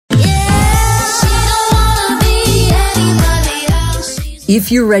If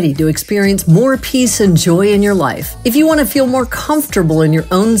you're ready to experience more peace and joy in your life, if you want to feel more comfortable in your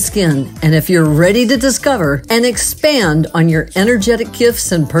own skin, and if you're ready to discover and expand on your energetic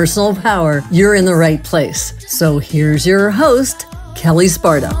gifts and personal power, you're in the right place. So here's your host, Kelle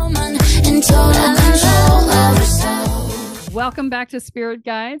Sparta. Welcome back to Spirit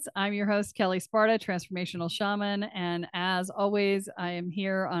Guides. I'm your host, Kelle Sparta, transformational shaman. And as always, I am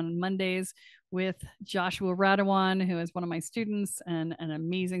here on Mondays with Joshua Radewan, who is one of my students and an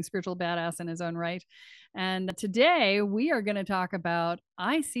amazing spiritual badass in his own right. And today we are going to talk about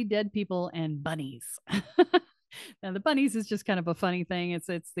I see dead people and bunnies. Now, the bunnies is just kind of a funny thing.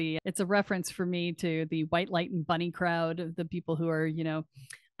 It's a reference for me to the white light and bunny crowd of the people who are,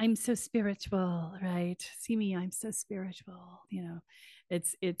 I'm so spiritual, right? See me, I'm so spiritual.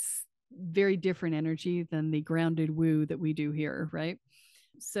 It's very different energy than the grounded woo that we do here, right?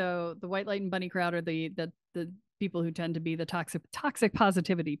 So the white light and bunny crowd are the people who tend to be the toxic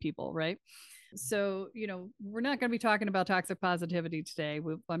positivity people, right? So, we're not going to be talking about toxic positivity today.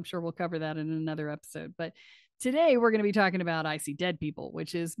 I'm sure we'll cover that in another episode. But today we're going to be talking about I see dead people,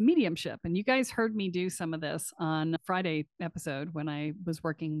 which is mediumship. And you guys heard me do some of this on Friday episode when I was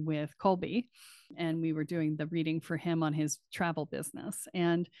working with Colby and we were doing the reading for him on his travel business.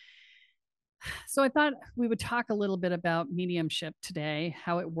 And so I thought we would talk a little bit about mediumship today,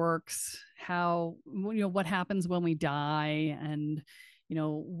 how it works, how, what happens when we die, and,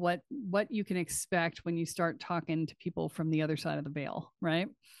 what you can expect when you start talking to people from the other side of the veil, right?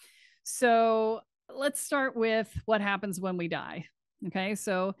 So let's start with what happens when we die. Okay.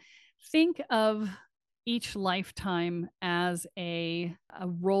 So think of each lifetime as a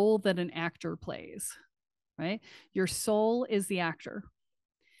role that an actor plays, right? Your soul is the actor.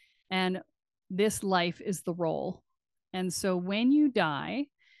 And this life is the role. And so when you die,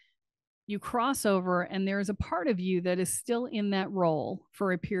 you cross over and there's a part of you that is still in that role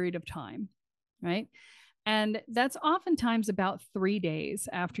for a period of time, right? And that's oftentimes about 3 days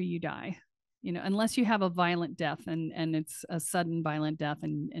after you die, unless you have a violent death and it's a sudden violent death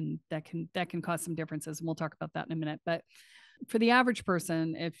and that can cause some differences. And we'll talk about that in a minute. But for the average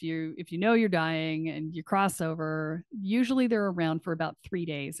person, if you know you're dying and you cross over, usually they're around for about 3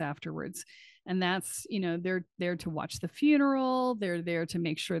 days afterwards. And that's, they're there to watch the funeral. They're there to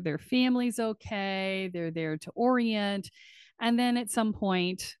make sure their family's okay. They're there to orient. And then at some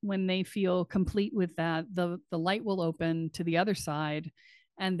point when they feel complete with that, the light will open to the other side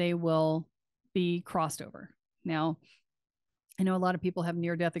and they will be crossed over. Now, I know a lot of people have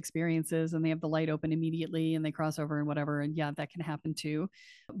near-death experiences and they have the light open immediately and they cross over and whatever. And yeah, that can happen too.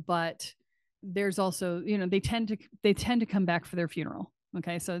 But there's also, they tend to come back for their funeral.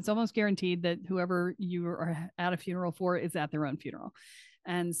 Okay. So it's almost guaranteed that whoever you are at a funeral for is at their own funeral.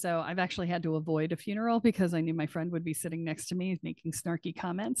 And so I've actually had to avoid a funeral because I knew my friend would be sitting next to me making snarky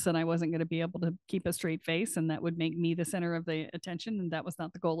comments and I wasn't going to be able to keep a straight face. And that would make me the center of the attention. And that was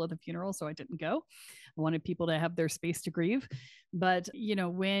not the goal of the funeral. So I didn't go. I wanted people to have their space to grieve. But,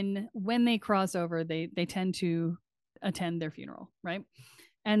 when they cross over, they tend to attend their funeral. Right.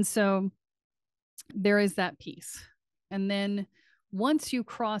 And so there is that piece. And then once you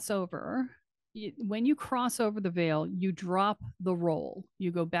cross over, when you cross over the veil, you drop the role.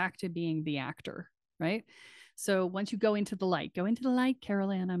 You go back to being the actor, right? So once you go into the light,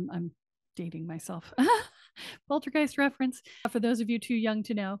 Carol Ann, I'm dating myself. Poltergeist reference for those of you too young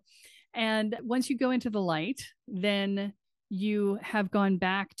to know. And once you go into the light, then you have gone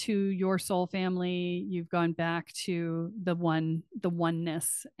back to your soul family. You've gone back to the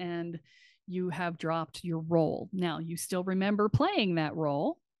oneness, and you have dropped your role. Now, you still remember playing that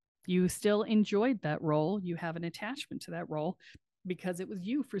role. You still enjoyed that role. You have an attachment to that role because it was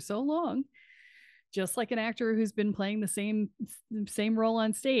you for so long. Just like an actor who's been playing the same role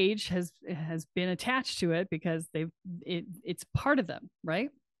on stage has been attached to it because it's part of them, right?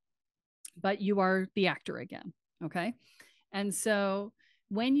 But you are the actor again, okay? And so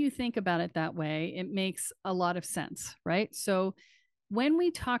when you think about it that way, it makes a lot of sense, right? So when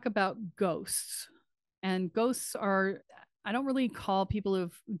we talk about ghosts, and ghosts are, I don't really call people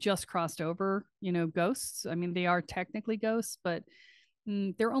who've just crossed over, ghosts. I mean, they are technically ghosts, but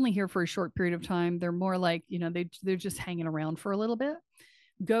they're only here for a short period of time. They're more like, they're just hanging around for a little bit.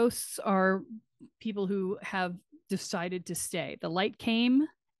 Ghosts are people who have decided to stay. The light came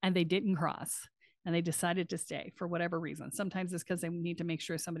and they didn't cross. And they decided to stay for whatever reason. Sometimes it's because they need to make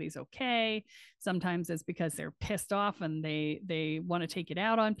sure somebody's okay. Sometimes it's because they're pissed off and they want to take it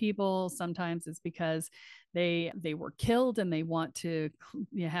out on people. Sometimes it's because they were killed and they want to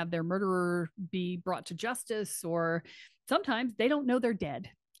have their murderer be brought to justice. Or sometimes they don't know they're dead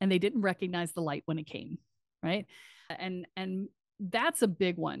and they didn't recognize the light when it came, right? And that's a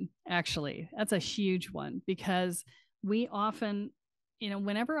big one, actually. That's a huge one, because we often,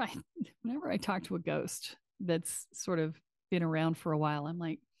 whenever I talk to a ghost that's sort of been around for a while, I'm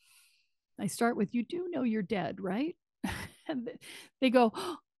like, I start with, you do know you're dead, right? And they go,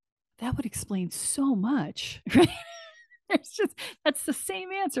 oh, that would explain so much, right? It's just, that's the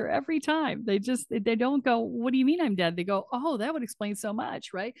same answer every time. They don't go, what do you mean I'm dead? They go, oh, that would explain so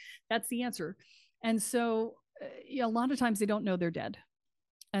much, right? That's the answer. And so a lot of times they don't know they're dead.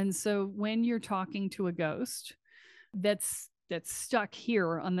 And so when you're talking to a ghost that's stuck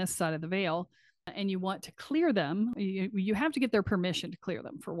here on this side of the veil, and you want to clear them, you have to get their permission to clear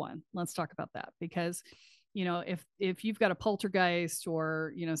them, for one. Let's talk about that, because if you've got a poltergeist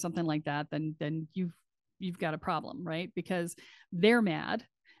or something like that, then you've got a problem, right? Because they're mad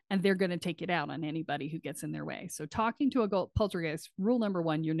and they're going to take it out on anybody who gets in their way. So talking to a poltergeist, rule number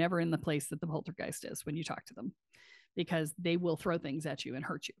one, you're never in the place that the poltergeist is when you talk to them, because they will throw things at you and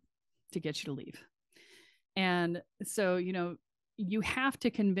hurt you to get you to leave. And so, you have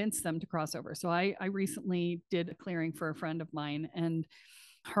to convince them to cross over. So I recently did a clearing for a friend of mine, and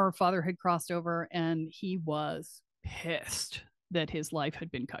her father had crossed over, and he was pissed that his life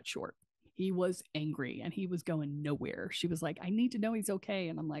had been cut short. He was angry and he was going nowhere. She was like, I need to know he's okay.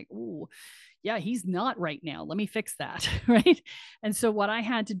 And I'm like, oh, yeah, he's not right now. Let me fix that. Right. And so what I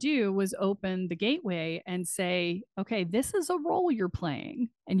had to do was open the gateway and say, okay, this is a role you're playing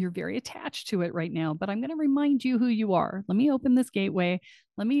and you're very attached to it right now, but I'm going to remind you who you are. Let me open this gateway.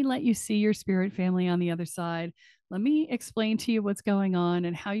 Let me let you see your spirit family on the other side. Let me explain to you what's going on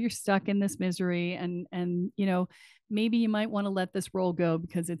and how you're stuck in this misery. And maybe you might want to let this role go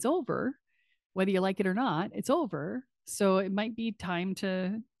because it's over. Whether you like it or not, it's over. So it might be time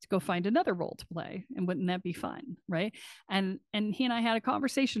to go find another role to play. And wouldn't that be fun? Right. And he and I had a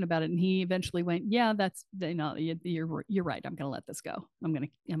conversation about it. And he eventually went, yeah, you're right. I'm going to let this go. I'm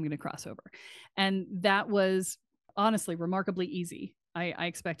going to cross over. And that was honestly remarkably easy. I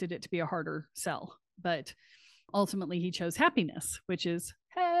expected it to be a harder sell, but ultimately he chose happiness, which is,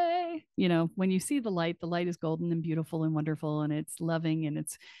 hey, when you see the light is golden and beautiful and wonderful, and it's loving and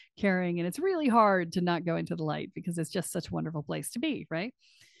it's caring, and it's really hard to not go into the light because it's just such a wonderful place to be, right?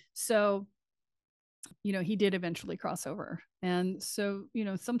 So he did eventually cross over. And so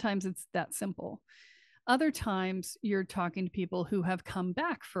sometimes it's that simple. Other times you're talking to people who have come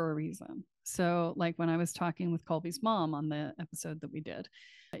back for a reason. So like when I was talking with Colby's mom on the episode that we did,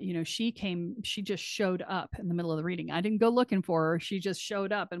 she just showed up in the middle of the reading. I didn't go looking for her. She just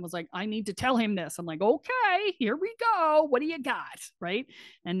showed up and was like, I need to tell him this. I'm like, okay, here we go. What do you got? Right.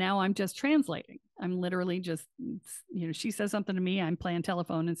 And now I'm just translating. I'm literally just, she says something to me, I'm playing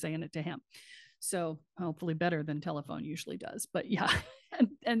telephone and saying it to him. So hopefully better than telephone usually does, but yeah.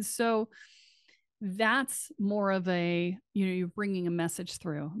 And so that's more of a, you're bringing a message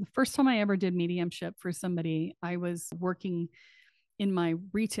through. The first time I ever did mediumship for somebody, I was working in my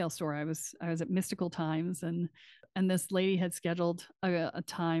retail store. I was at Mystical Times, and this lady had scheduled a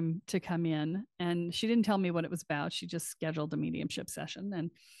time to come in, and she didn't tell me what it was about. She just scheduled a mediumship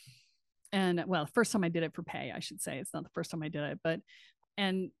session. And well, the first time I did it for pay, I should say. It's not the first time I did it,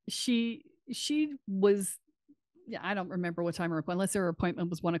 and she was, I don't remember what time her appointment, unless her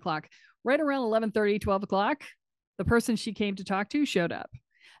appointment was 1 o'clock. Right around 11:30, 12 o'clock, the person she came to talk to showed up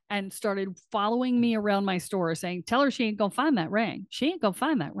and started following me around my store saying, tell her she ain't gonna find that ring. She ain't gonna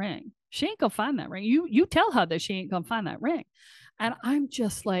find that ring. She ain't gonna find that ring. You tell her that she ain't gonna find that ring. And I'm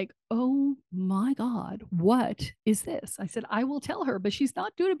just like, oh my God, what is this? I said, I will tell her, but she's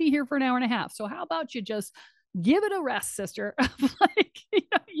not due to be here for an hour and a half. So how about you just give it a rest, sister? Like,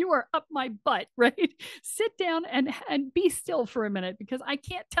 you are up my butt, right? Sit down and be still for a minute, because I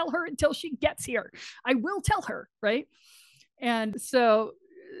can't tell her until she gets here. I will tell her, right? And so,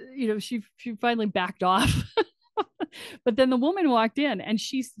 she finally backed off. But then the woman walked in, and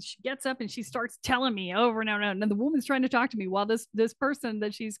she gets up and she starts telling me over and over and over. And the woman's trying to talk to me while this person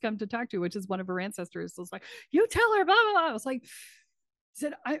that she's come to talk to, which is one of her ancestors, was like, you tell her, blah, blah, blah. I was like,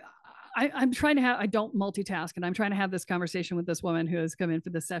 said, I'm trying to I don't multitask, and I'm trying to have this conversation with this woman who has come in for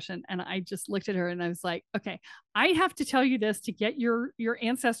this session. And I just looked at her and I was like, okay, I have to tell you this to get your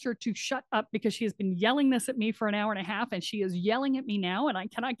ancestor to shut up, because she has been yelling this at me for an hour and a half, and she is yelling at me now, and I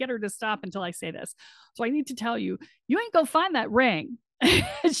cannot get her to stop until I say this. So I need to tell you, you ain't gonna find that ring.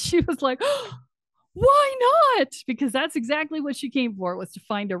 And she was like, oh, why not? Because that's exactly what she came for, was to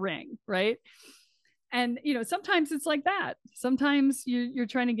find a ring, right? And sometimes it's like that. Sometimes you're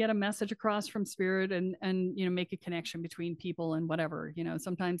trying to get a message across from spirit and make a connection between people and whatever.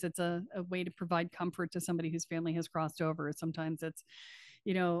 Sometimes it's a way to provide comfort to somebody whose family has crossed over. Sometimes it's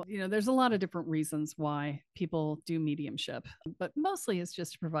there's a lot of different reasons why people do mediumship, but mostly it's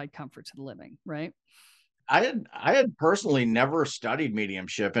just to provide comfort to the living, right? I had personally never studied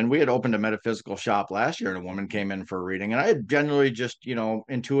mediumship, and we had opened a metaphysical shop last year, and a woman came in for a reading, and I had generally just,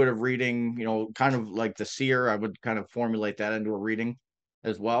 intuitive reading, kind of like the seer. I would kind of formulate that into a reading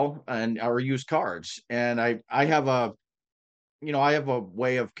as well, and or use cards. And I have a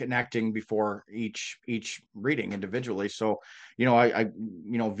way of connecting before each reading individually. So, I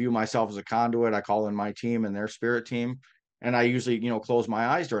view myself as a conduit. I call in my team and their spirit team, and I usually, close my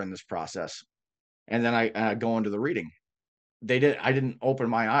eyes during this process, and then I go into the reading. I didn't open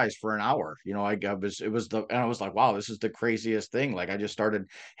my eyes for an hour. And I was like, wow, this is the craziest thing. Like, I just started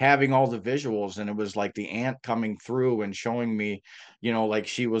having all the visuals, and it was like the aunt coming through and showing me, like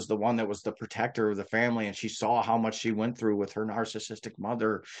she was the one that was the protector of the family, and she saw how much she went through with her narcissistic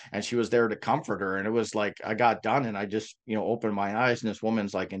mother, and she was there to comfort her. And it was like, I got done, and I just, opened my eyes, and this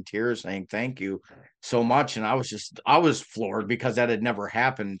woman's like in tears saying, thank you so much. And I was floored, because that had never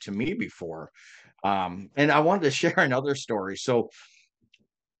happened to me before. And I wanted to share another story. So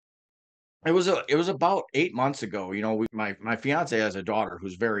it was about 8 months ago. My fiance has a daughter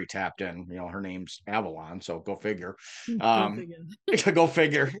who's very tapped in. Her name's Avalon. So go figure. Go figure. Go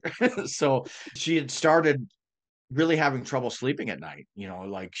figure. So she had started really having trouble sleeping at night.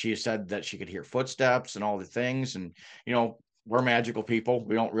 Like, she said that she could hear footsteps and all the things. And we're magical people.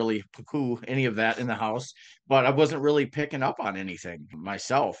 We don't really poo-poo any of that in the house, but I wasn't really picking up on anything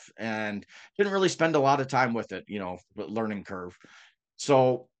myself, and didn't really spend a lot of time with it, learning curve.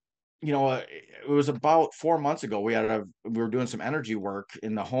 So, it was about 4 months ago. We were doing some energy work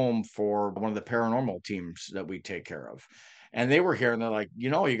in the home for one of the paranormal teams that we take care of. And they were here, and they're like,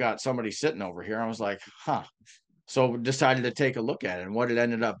 you got somebody sitting over here. I was like, huh. So decided to take a look at it. And what it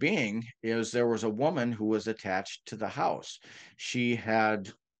ended up being is there was a woman who was attached to the house. She had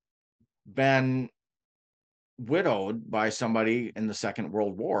been widowed by somebody in the Second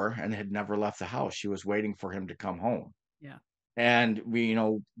World War and had never left the house. She was waiting for him to come home. Yeah. And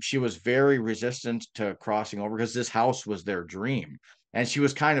she was very resistant to crossing over, because this house was their dream. And she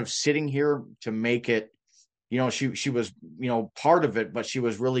was kind of sitting here to make it, she was, part of it, but she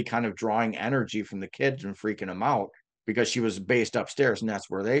was really kind of drawing energy from the kids and freaking them out, because she was based upstairs, and that's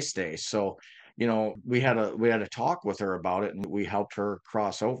where they stay. So, we had a talk with her about it, and we helped her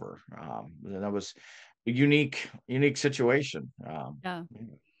cross over. And that was a unique situation. Yeah.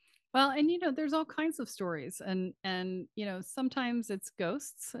 Well, and there's all kinds of stories, and sometimes it's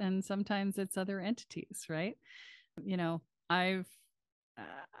ghosts, and sometimes it's other entities, right? I've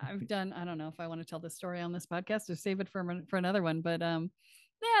done. I don't know if I want to tell this story on this podcast or save it for another one, but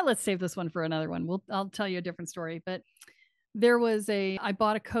yeah, let's save this one for another one. I'll tell you a different story. But I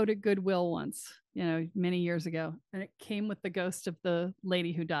bought a coat at Goodwill once, many years ago, and it came with the ghost of the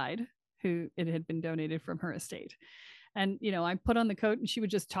lady who died, who it had been donated from her estate. And, I put on the coat, and she would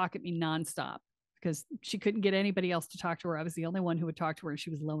just talk at me nonstop, because she couldn't get anybody else to talk to her. I was the only one who would talk to her, and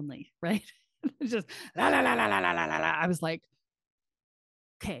she was lonely, right? Just la, la, la, la, la, la, la, la. I was like,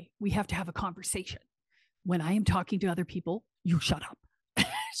 okay, we have to have a conversation. When I am talking to other people, you shut up.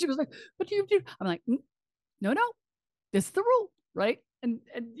 She was like, what do you do? I'm like, no, this is the rule, right? And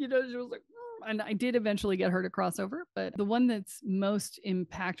she was like, and I did eventually get her to cross over. But the one that's most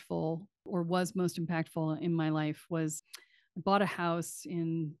impactful, or was most impactful in my life, was I bought a house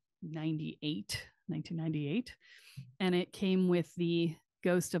in 1998, and it came with the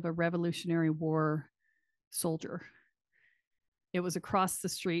ghost of a Revolutionary War soldier. It was across the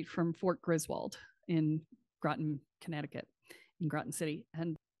street from Fort Griswold in Groton, Connecticut, in Groton City.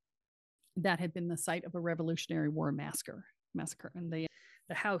 And that had been the site of a Revolutionary War massacre. And the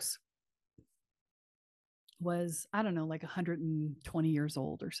house was, I don't know, like 120 years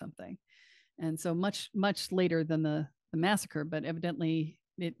old or something. And so much later than the massacre, but evidently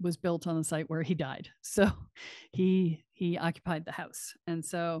it was built on the site where he died. So he occupied the house. And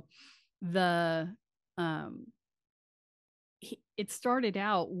so it started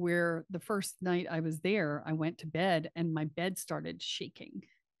out where the first night I was there, I went to bed, and my bed started shaking.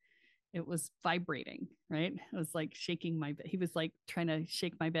 It was vibrating, right? It was like shaking my bed. He was like trying to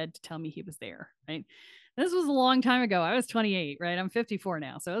shake my bed to tell me he was there, right? This was a long time ago. I was 28, right? I'm 54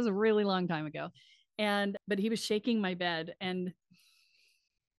 now. So it was a really long time ago. But he was shaking my bed, and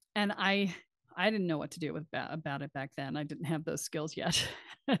I didn't know what to do about it back then. I didn't have those skills yet.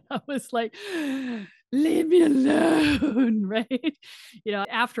 I was like, leave me alone, right?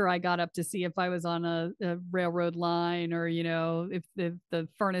 After I got up to see if I was on a railroad line, or, if the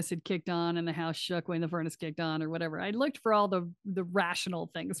furnace had kicked on and the house shook when the furnace kicked on or whatever. I looked for all the rational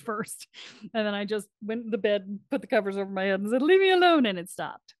things first. And then I just went to the bed, put the covers over my head and said, leave me alone. And it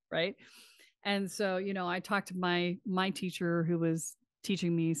stopped. Right. And so, I talked to my teacher who was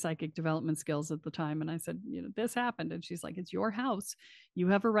teaching me psychic development skills at the time. And I said, this happened. And she's like, it's your house. You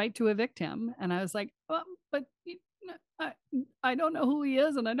have a right to evict him. And I was like, but I don't know who he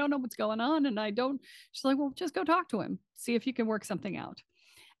is, and I don't know what's going on. And she's like, well, just go talk to him, see if you can work something out.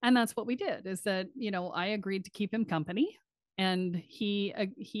 And that's what we did, is that, I agreed to keep him company, and he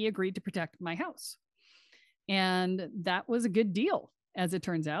agreed to protect my house. And that was a good deal, as it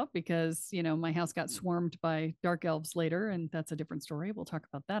turns out, because, my house got swarmed by dark elves later, and that's a different story. We'll talk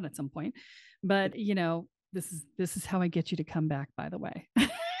about that at some point. But, this is how I get you to come back, by the way.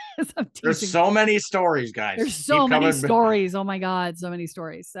 There's so many stories, guys. There's so many stories. Oh my God, so many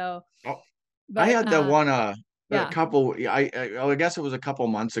stories. So I had that one a couple, I guess it was a couple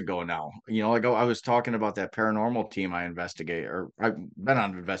months ago now. I was talking about that paranormal team I investigate, or I've been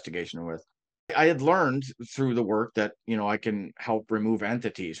on investigation with. I had learned through the work that, I can help remove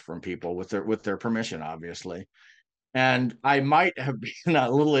entities from people with their permission, obviously. And I might have been a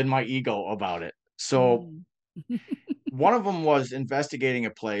little in my ego about it. So one of them was investigating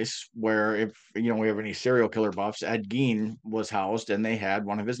a place where, if we have any serial killer buffs, Ed Gein was housed, and they had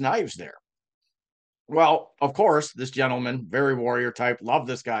one of his knives there. Well, of course, this gentleman, very warrior type, love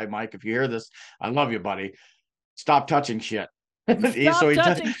this guy, Mike. If you hear this, I love you, buddy. Stop touching shit. He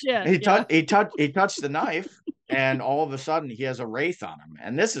touched the knife, and all of a sudden he has a wraith on him.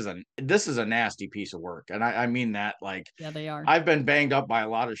 And this is a nasty piece of work. And I mean that, like, yeah, they are. I've been banged up by a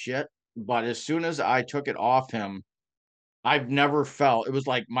lot of shit, but as soon as I took it off him, I've never felt, it was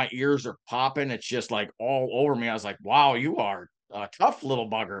like my ears are popping. It's just like all over me. I was like, wow, you are a tough little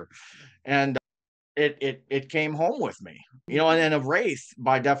bugger. And it came home with me, and a wraith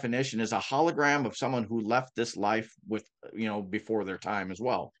by definition is a hologram of someone who left this life with, before their time as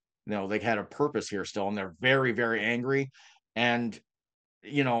well. They had a purpose here still, and they're very, very angry, and,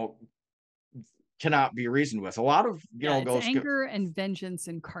 cannot be reasoned with. A lot of, it's anger and vengeance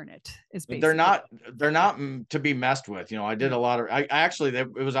incarnate is basically. They're not to be messed with. I did a lot of, I actually,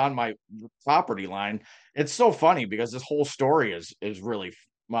 it was on my property line. It's so funny because this whole story is really,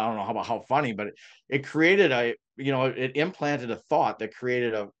 well, I don't know how funny, but it created it implanted a thought that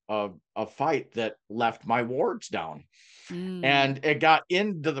created a fight that left my wards down. And it got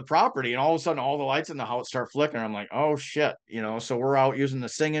into the property, and all of a sudden all the lights in the house start flickering. I'm like, oh shit, so we're out using the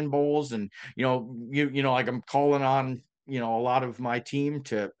singing bowls, and like I'm calling on a lot of my team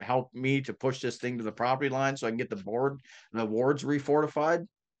to help me to push this thing to the property line so I can get the wards refortified.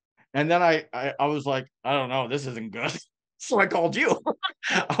 And then I was like, I don't know, this isn't good. So I called you.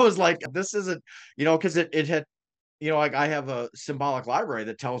 I was like, this isn't, because it had, like, I have a symbolic library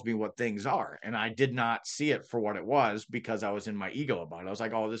that tells me what things are, and I did not see it for what it was because I was in my ego about it. I was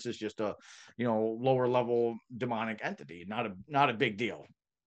like, oh, this is just a, lower level demonic entity, not a big deal.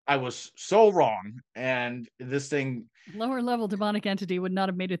 I was so wrong. And this thing, lower level demonic entity, would not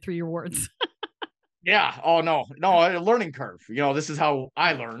have made it through your wards. Yeah. Oh no, a learning curve. This is how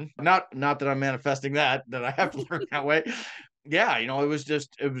I learn. Not that I'm manifesting that I have to learn that way. Yeah. It was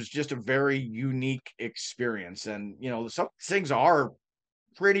just a very unique experience. And, some things are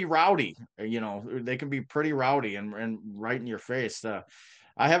pretty rowdy. They can be pretty rowdy and right in your face.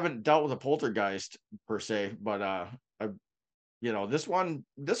 I haven't dealt with a poltergeist per se, but this one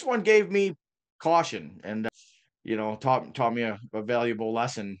gave me caution, and taught me a valuable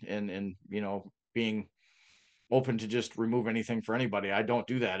lesson in being open to just remove anything for anybody. I don't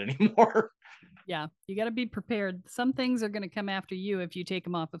do that anymore. Yeah, you got to be prepared. Some things are going to come after you if you take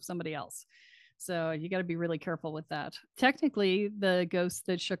them off of somebody else. So you got to be really careful with that. Technically, the ghost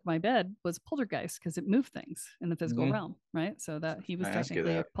that shook my bed was a poltergeist because it moved things in the physical realm, right? So that he was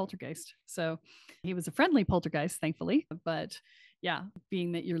technically a poltergeist. So he was a friendly poltergeist, thankfully. But yeah,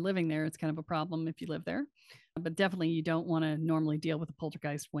 being that you're living there, it's kind of a problem if you live there. But definitely you don't want to normally deal with a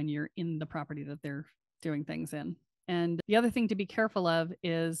poltergeist when you're in the property that they're doing things in. And the other thing to be careful of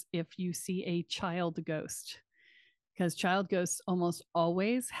is if you see a child ghost, because child ghosts almost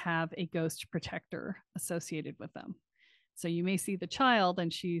always have a ghost protector associated with them. So you may see the child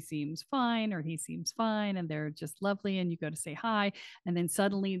and she seems fine, or he seems fine, and they're just lovely, and you go to say hi, and then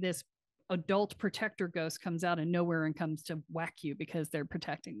suddenly this adult protector ghost comes out of nowhere and comes to whack you because they're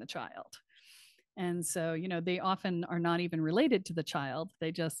protecting the child. And so, they often are not even related to the child.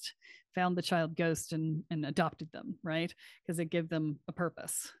 They just found the child ghost and adopted them, right? Because it gave them a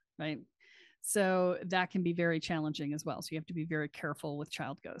purpose, right? So that can be very challenging as well. So you have to be very careful with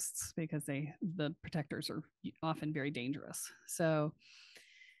child ghosts because the protectors are often very dangerous. So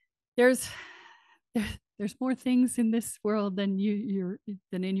there's more things in this world than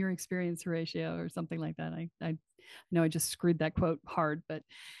than in your experience, Horatio, or something like that. I know I just screwed that quote hard, but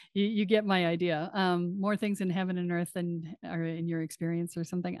you get my idea. More things in heaven and earth than are in your experience or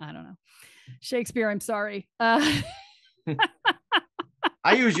something. I don't know. Shakespeare, I'm sorry.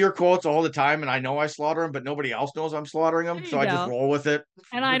 I use your quotes all the time, and I know I slaughter them, but nobody else knows I'm slaughtering them, so I just roll with it.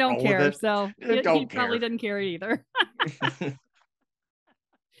 And I don't care, so he probably didn't care either.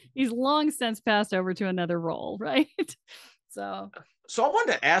 He's long since passed over to another role, right? So I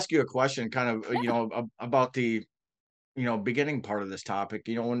wanted to ask you a question, kind of, about the, beginning part of this topic.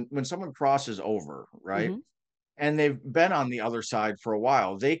 When someone crosses over, right, and they've been on the other side for a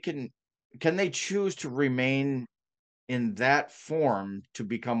while, can they choose to remain in that form to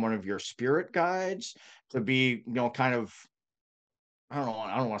become one of your spirit guides, to be, kind of, I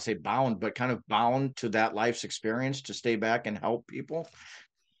don't want to say bound, but kind of bound to that life's experience to stay back and help people?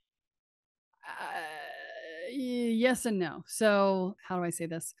 Yes and no. So how do I say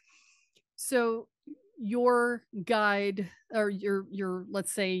this? So your guide, or your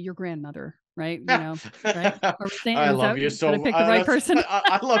let's say your grandmother, right? Right? I love you so much. Pick the right person.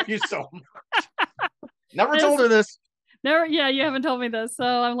 I love you so much. Never told her this. Never, yeah, you haven't told me this. So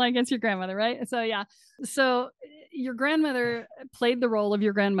I'm like, it's your grandmother, right? So yeah. So your grandmother played the role of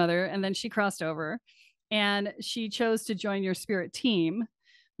your grandmother, and then she crossed over and she chose to join your spirit team.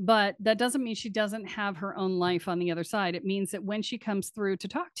 But that doesn't mean she doesn't have her own life on the other side. It means that when she comes through to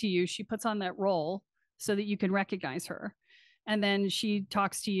talk to you, she puts on that role so that you can recognize her. And then she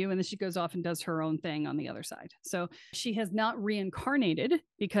talks to you, and then she goes off and does her own thing on the other side. So she has not reincarnated,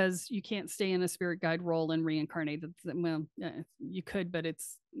 because you can't stay in a spirit guide role and reincarnate. Well, you could, but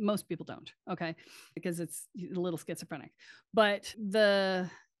most people don't. Okay. Because it's a little schizophrenic. But the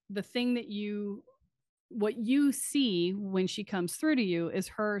thing that what you see when she comes through to you is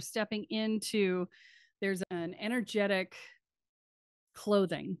her stepping into, there's an energetic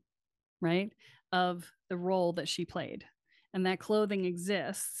clothing, right, of the role that she played. And that clothing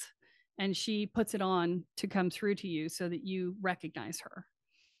exists, and she puts it on to come through to you so that you recognize her.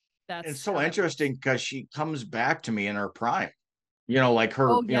 It's so interesting because she comes back to me in her prime. Like her,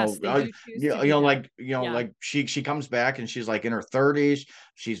 like she comes back and she's like in her 30s.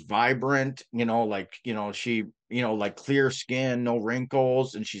 She's vibrant, she, like clear skin, no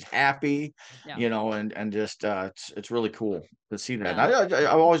wrinkles, and she's happy, and just, it's really cool to see that.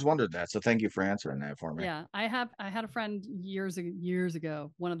 Yeah. I've always wondered that. So thank you for answering that for me. Yeah. I had a friend years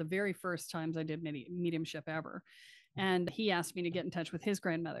ago, one of the very first times I did mediumship ever. And he asked me to get in touch with his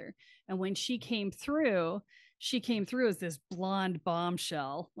grandmother. And when she came through as this blonde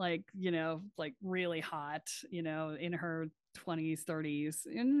bombshell, like really hot, in her 20s, 30s,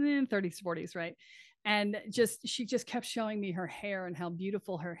 and 30s, 40s, right? And she just kept showing me her hair and how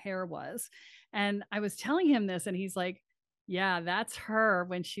beautiful her hair was. And I was telling him this, and he's like, yeah, that's her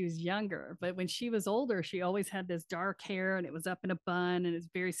when she was younger. But when she was older, she always had this dark hair, and it was up in a bun, and it's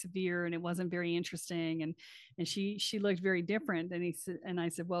very severe, and it wasn't very interesting. And she looked very different. And I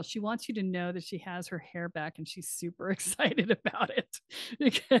said, well, she wants you to know that she has her hair back, and she's super excited about it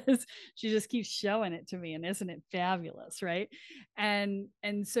because she just keeps showing it to me. And isn't it fabulous? Right. And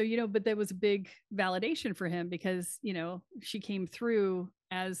so, but there was a big validation for him because, she came through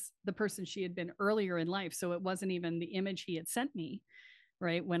as the person she had been earlier in life. So it wasn't even the image he had sent me,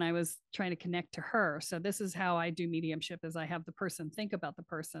 right, when I was trying to connect to her. So this is how I do mediumship, is I have the person think about the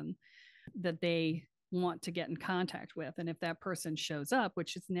person that they want to get in contact with. And if that person shows up,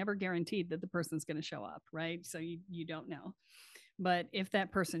 which is never guaranteed that the person's going to show up, right? So you don't know. But if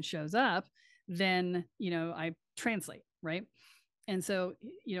that person shows up, then, I translate, right? And so,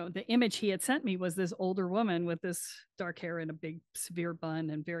 the image he had sent me was this older woman with this dark hair and a big severe bun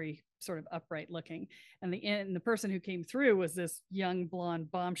and very sort of upright looking. And the person who came through was this young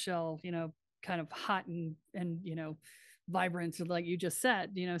blonde bombshell, kind of hot and vibrant, like you just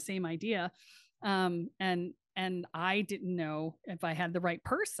said, same idea. And I didn't know if I had the right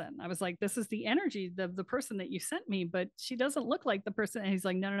person. I was like, this is the energy, the person that you sent me, but she doesn't look like the person. And he's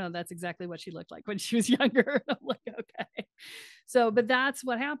like, no, that's exactly what she looked like when she was younger. I'm like, okay. So, but that's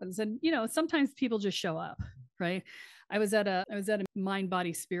what happens. And, sometimes people just show up, right? I was at a mind,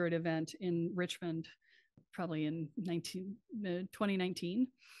 body, spirit event in Richmond, probably in 2019.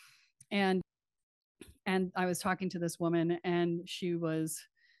 And I was talking to this woman, and she was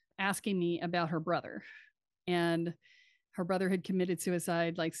asking me about her brother. And her brother had committed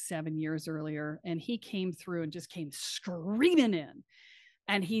suicide like 7 years earlier, and he came through and just came screaming in.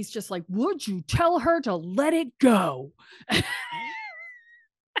 And he's just like, would you tell her to let it go?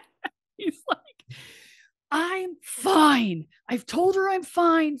 He's like, I'm fine. I've told her I'm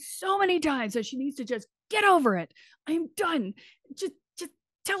fine so many times that she needs to just get over it. I'm done. Just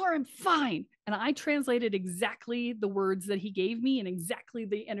tell her I'm fine. And I translated exactly the words that he gave me and exactly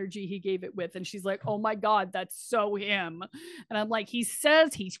the energy he gave it with. And she's like, oh my God, that's so him. And I'm like, he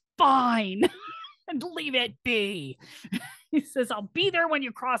says he's fine and leave it be. He says, I'll be there when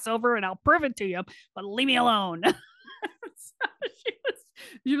you cross over and I'll prove it to you, but leave me alone. So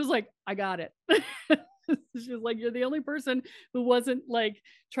she was like, I got it. She was like, you're the only person who wasn't like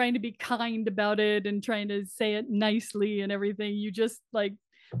trying to be kind about it and trying to say it nicely and everything. You just like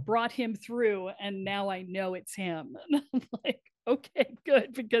brought him through, and now I know it's him. And I'm like, okay,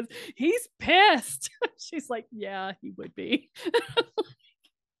 good, because he's pissed. She's like, yeah, he would be.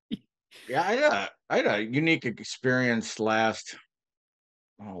 Yeah, I had a unique experience last,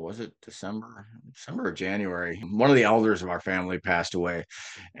 was it December or January? One of the elders of our family passed away,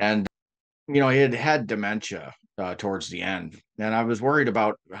 and he had dementia towards the end, and I was worried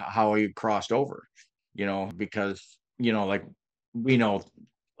about how he crossed over, because like we know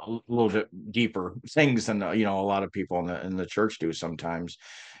a little bit deeper things than a lot of people in the church do sometimes.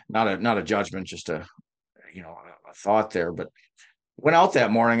 Not a judgment, just a a thought there. But went out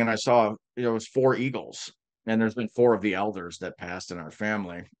that morning and I saw it was 4 eagles, and there's been 4 of the elders that passed in our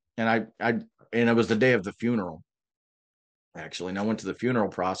family, and and it was the day of the funeral actually, and I went to the funeral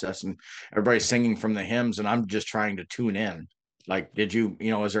process and everybody's singing from the hymns, and I'm just trying to tune in. Like, did you,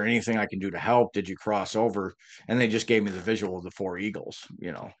 is there anything I can do to help? Did you cross over? And they just gave me the visual of the 4 eagles,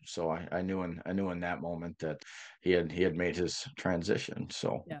 So I knew in that moment that he had made his transition.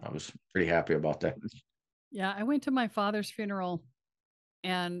 So Yeah. I was pretty happy about that. Yeah, I went to my father's funeral,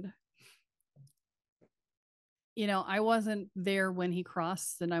 and I wasn't there when he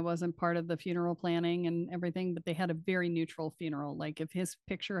crossed, and I wasn't part of the funeral planning and everything, but they had a very neutral funeral. Like, if his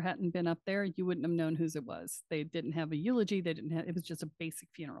picture hadn't been up there, you wouldn't have known whose it was. They didn't have a eulogy. It was just a basic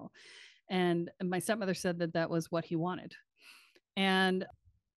funeral. And my stepmother said that that was what he wanted. But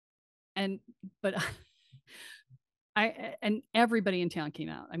and everybody in town came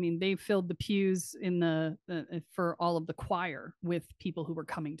out. I mean, they filled the pews for all of the choir with people who were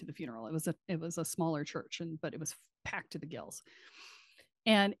coming to the funeral. It was a smaller church, but it was packed to the gills.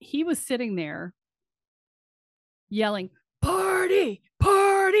 And he was sitting there yelling, "Party,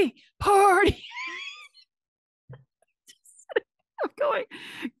 party, party." I'm going,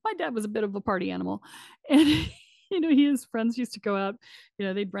 my dad was a bit of a party animal. And his friends used to go out,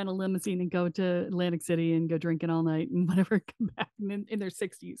 they'd rent a limousine and go to Atlantic City and go drinking all night and whatever, come back in their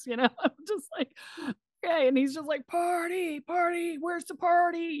 60s, I'm just like, okay. And he's just like, party, party, where's the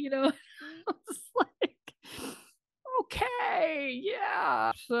party? I'm just like, okay,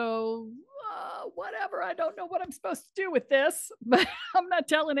 yeah. So whatever. I don't know what I'm supposed to do with this, but I'm not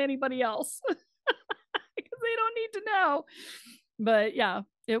telling anybody else because they don't need to know. But yeah,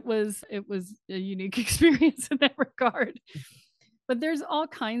 it was a unique experience in that regard. But there's all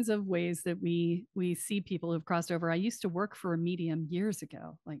kinds of ways that we see people who've crossed over. I used to work for a medium years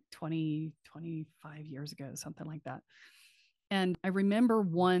ago, like 25 years ago, something like that. And I remember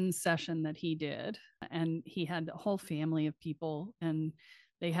one session that he did, and he had a whole family of people, and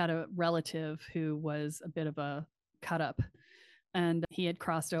they had a relative who was a bit of a cut up, and he had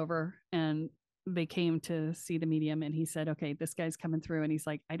crossed over, and they came to see the medium, and he said, okay, this guy's coming through. And he's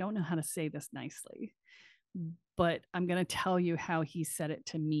like, I don't know how to say this nicely, but I'm going to tell you how he said it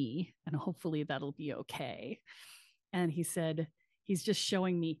to me, and hopefully that'll be okay. And he said, he's just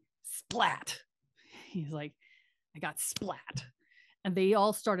showing me splat. He's like, I got splat. And they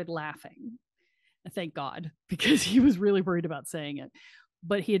all started laughing. Thank God, because he was really worried about saying it.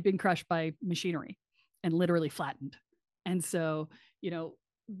 But he had been crushed by machinery and literally flattened. And so,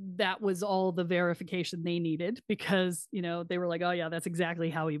 that was all the verification they needed, because they were like, oh yeah, that's exactly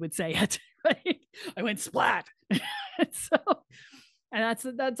how he would say it. Right? I went splat. And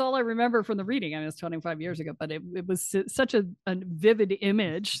that's all I remember from the reading. I mean, it was 25 years ago, but it was such a vivid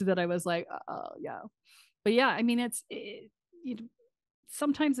image that I was like, oh yeah. But yeah, I mean,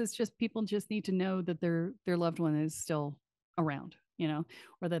 sometimes it's just people just need to know that their loved one is still around,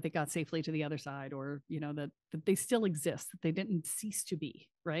 or that they got safely to the other side, or, that they still exist, that they didn't cease to be.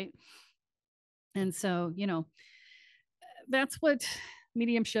 Right. And so, that's what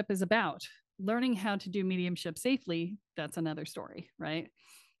mediumship is about. Learning how to do mediumship safely, that's another story, right?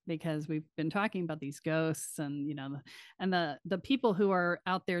 Because we've been talking about these ghosts and, the people who are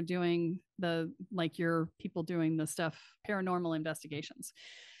out there doing your people doing the stuff, paranormal investigations,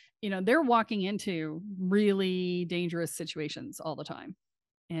 they're walking into really dangerous situations all the time.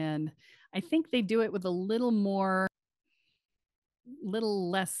 And I think they do it with a little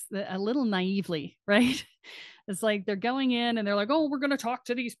naively, right? It's like they're going in and they're like, oh, we're going to talk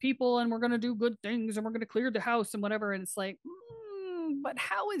to these people and we're going to do good things and we're going to clear the house and whatever. And it's like, but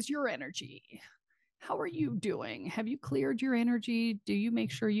how is your energy? How are you doing? Have you cleared your energy? Do you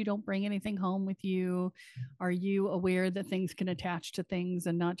make sure you don't bring anything home with you? Are you aware that things can attach to things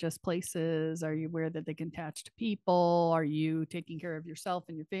and not just places? Are you aware that they can attach to people? Are you taking care of yourself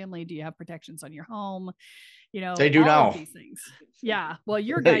and your family? Do you have protections on your home? They do all now. of these things. Yeah. Well,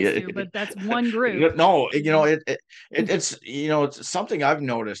 your guys do, but that's one group. No, it's, it's something I've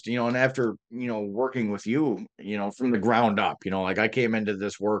noticed, and after, working with you, from the ground up, like I came into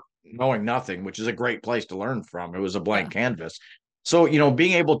this work knowing nothing, which is a great place to learn from. It was a blank canvas. So,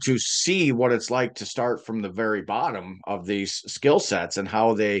 being able to see what it's like to start from the very bottom of these skill sets and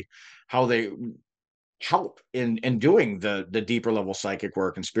how they help in doing the deeper level psychic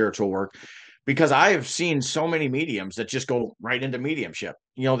work and spiritual work, because I have seen so many mediums that just go right into mediumship.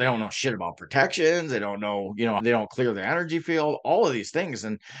 They don't know shit about protections. They don't know, they don't clear the energy field, all of these things.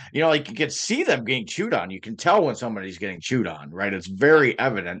 And, like you can see them getting chewed on. You can tell when somebody's getting chewed on, right? It's very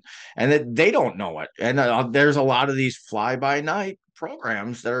evident, and that they don't know it. And there's a lot of these fly by night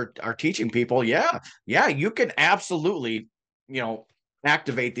programs that are teaching people, yeah, you can absolutely,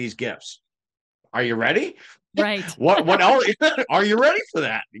 activate these gifts. Are you ready? Right. What else? Are you ready for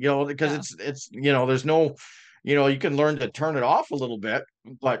that? Because it's there's no, you can learn to turn it off a little bit,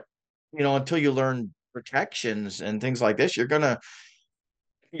 but until you learn protections and things like this, you're gonna,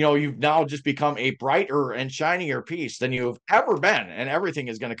 you've now just become a brighter and shinier piece than you've ever been, and everything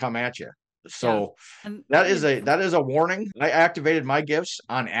is going to come at you. So that is a warning. I activated my gifts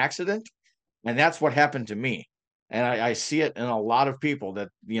on accident, and that's what happened to me. And I see it in a lot of people that,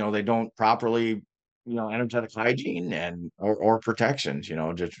 they don't properly, energetic hygiene or protections,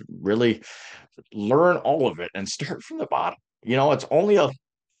 just really learn all of it and start from the bottom. It's only a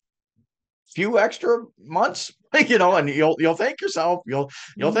few extra months, and you'll thank yourself. You'll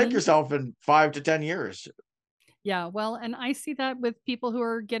thank yourself in 5 to 10 years. Yeah. Well, and I see that with people who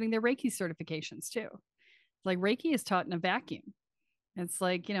are getting their Reiki certifications too. Like Reiki is taught in a vacuum. It's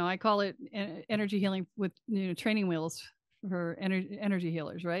like, I call it energy healing with, training wheels for energy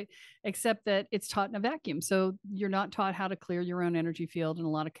healers, right? Except that it's taught in a vacuum. So you're not taught how to clear your own energy field. In a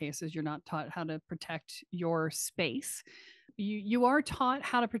lot of cases, you're not taught how to protect your space. You are taught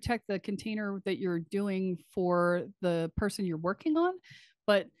how to protect the container that you're doing for the person you're working on,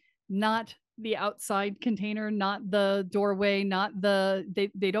 but not the outside container, not the doorway, not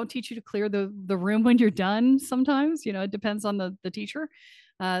they don't teach you to clear the room when you're done. Sometimes, it depends on the teacher.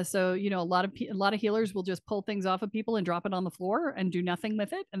 So, a lot of healers will just pull things off of people and drop it on the floor and do nothing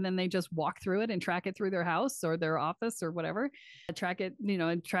with it. And then they just walk through it and track it through their house or their office or whatever. Track it,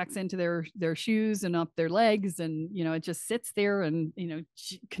 it tracks into their shoes and up their legs. And, it just sits there and,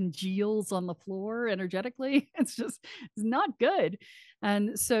 congeals on the floor energetically. It's not good.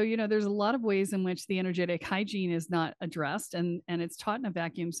 And so, there's a lot of ways in which the energetic hygiene is not addressed, and it's taught in a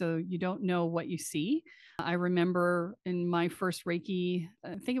vacuum. So you don't know what you see. I remember in my first Reiki,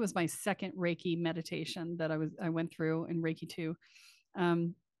 I think it was my second Reiki meditation that I went through in Reiki 2.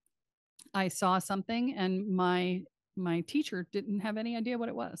 I saw something, and my teacher didn't have any idea what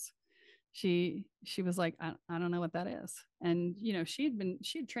it was. She was like, I don't know what that is. And, she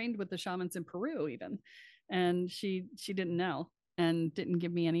had trained with the shamans in Peru even, and she didn't know and didn't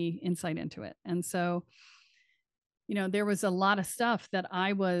give me any insight into it. And so, there was a lot of stuff that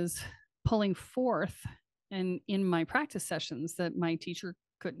I was pulling forth in my practice sessions that my teacher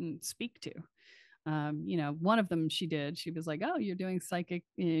couldn't speak to. One of them she was like, oh, you're doing sacred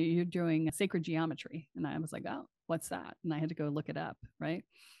geometry. And I was like, oh, what's that? And I had to go look it up. Right.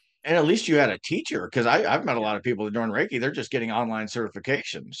 And at least you had a teacher, because I've met a lot of people that are doing Reiki. They're just getting online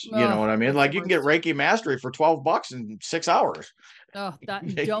certifications. You know what I mean? Like you can get Reiki mastery for $12 in 6 hours. Oh,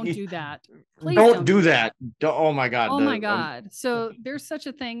 don't do that. Please don't do that. Oh my God. Oh my God. So there's such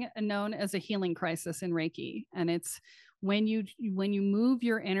a thing known as a healing crisis in Reiki. And it's when you move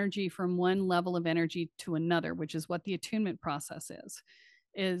your energy from one level of energy to another, which is what the attunement process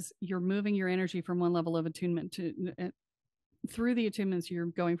is you're moving your energy from one level of attunement to through the attunements, you're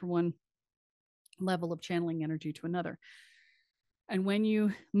going from one level of channeling energy to another. And when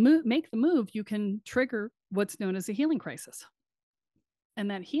you make the move, you can trigger what's known as a healing crisis.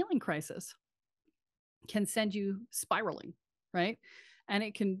 And that healing crisis can send you spiraling, right? And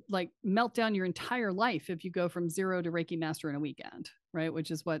it can like melt down your entire life if you go from 0 to Reiki master in a weekend, right?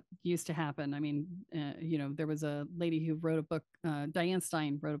 Which is what used to happen. I mean, there was a lady who wrote a book, Diane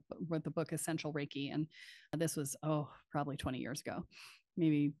Stein wrote the book Essential Reiki. And this was, probably 20 years ago.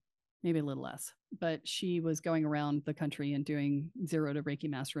 maybe a little less, but she was going around the country and doing 0 to Reiki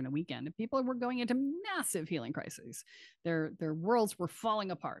master in a weekend. And people were going into massive healing crises. Their worlds were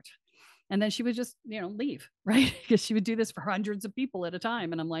falling apart. And then she would just, leave, right? Because she would do this for hundreds of people at a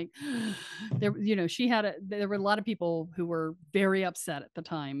time. And I'm like, there were a lot of people who were very upset at the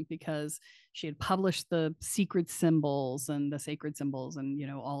time because she had published the secret symbols and the sacred symbols and,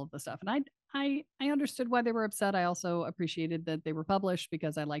 all of the stuff. And I understood why they were upset. I also appreciated that they were published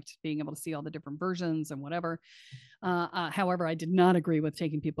because I liked being able to see all the different versions and whatever. However, I did not agree with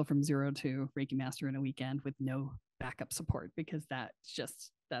taking people from 0 to Reiki master in a weekend with no backup support, because that's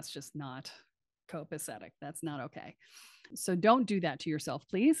just not copacetic. That's not okay. So don't do that to yourself,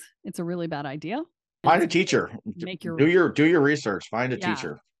 please. It's a really bad idea. Find a teacher. Do your research. Find a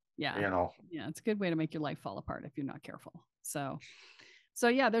teacher. Yeah. Yeah. It's a good way to make your life fall apart if you're not careful. So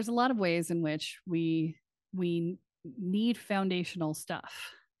yeah, there's a lot of ways in which we need foundational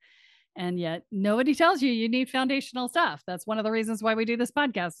stuff. And yet nobody tells you need foundational stuff. That's one of the reasons why we do this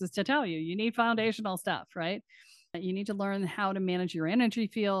podcast, is to tell you need foundational stuff, right? You need to learn how to manage your energy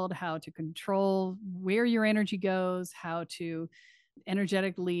field, how to control where your energy goes, how to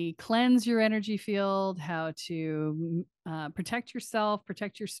energetically cleanse your energy field, how to protect yourself,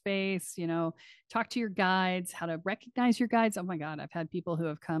 protect your space, talk to your guides, how to recognize your guides. Oh my God, I've had people who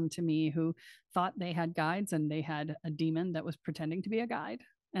have come to me who thought they had guides and they had a demon that was pretending to be a guide.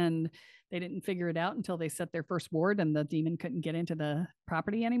 And they didn't figure it out until they set their first ward and the demon couldn't get into the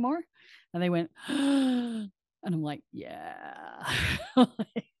property anymore. And they went, and I'm like, yeah,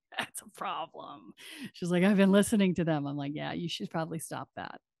 that's a problem. She's like, I've been listening to them. I'm like, yeah, you should probably stop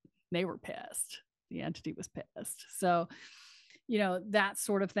that. They were pissed. The entity was pissed. So, that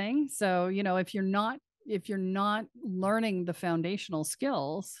sort of thing. So, if you're not learning the foundational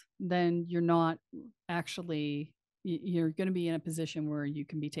skills, then you're going to be in a position where you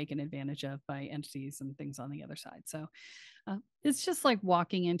can be taken advantage of by entities and things on the other side. So it's just like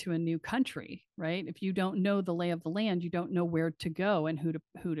walking into a new country, right? If you don't know the lay of the land, you don't know where to go and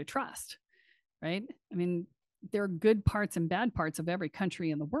who to trust, right? I mean, there are good parts and bad parts of every country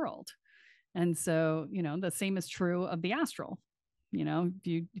in the world. And so, the same is true of the astral.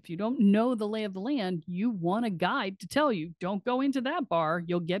 If you don't know the lay of the land, you want a guide to tell you, don't go into that bar,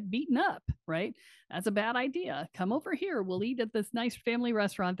 you'll get beaten up, right? That's a bad idea. Come over here. We'll eat at this nice family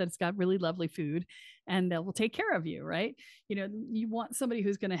restaurant that's got really lovely food and they'll take care of you, right? You want somebody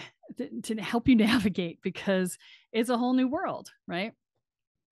who's going to help you navigate, because it's a whole new world, right?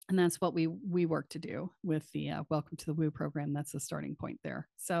 And that's what we work to do with the Welcome to the Woo program. That's the starting point there.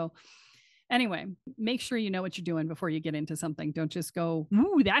 So anyway, make sure you know what you're doing before you get into something. Don't just go,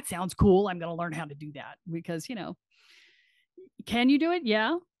 ooh, that sounds cool, I'm going to learn how to do that. Because, can you do it?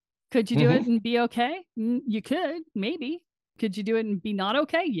 Yeah. Could you do it and be okay? You could, maybe. Could you do it and be not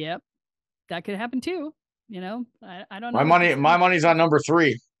okay? Yep. That could happen too. I don't know. My money's on number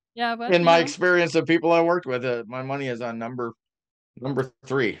 3. Yeah. But, in my experience of people I worked with, my money is on number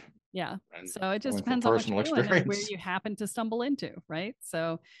 3. Yeah. So it just depends on what you're doing and where you happen to stumble into, right?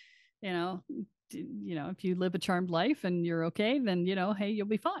 So, if you live a charmed life and you're okay, then, hey, you'll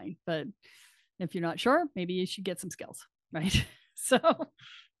be fine. But if you're not sure, maybe you should get some skills, right? So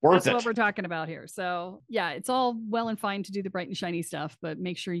that's what we're talking about here. So yeah, it's all well and fine to do the bright and shiny stuff, but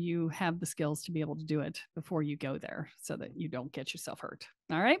make sure you have the skills to be able to do it before you go there so that you don't get yourself hurt.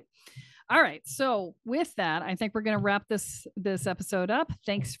 All right. So with that, I think we're going to wrap this episode up.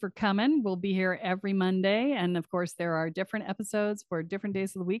 Thanks for coming. We'll be here every Monday. And of course, there are different episodes for different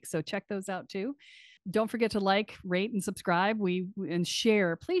days of the week. So check those out too. Don't forget to like, rate, and subscribe. And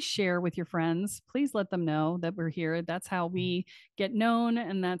share. Please share with your friends. Please let them know that we're here. That's how we get known,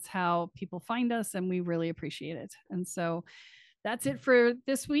 and that's how people find us. And we really appreciate it. And so that's it for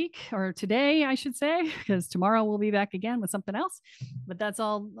this week, or today, I should say, because tomorrow we'll be back again with something else. But that's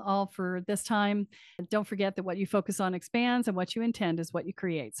all for this time. And don't forget that what you focus on expands, and what you intend is what you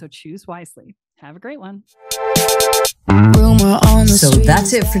create. So choose wisely. Have a great one. So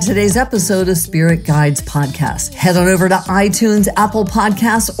that's it for today's episode of Spirit Guides Podcast. Head on over to iTunes, Apple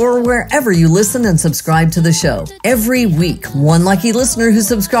Podcasts, or wherever you listen and subscribe to the show. Every week, one lucky listener who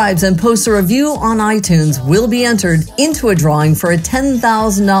subscribes and posts a review on iTunes will be entered into a drawing for a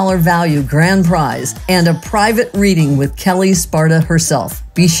 $10,000 value grand prize and a private reading with Kelle Sparta herself.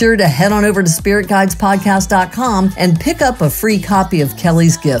 Be sure to head on over to spiritguidespodcast.com and pick up a free copy of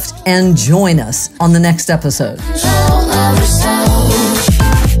Kelle's gift and join us on the next episode.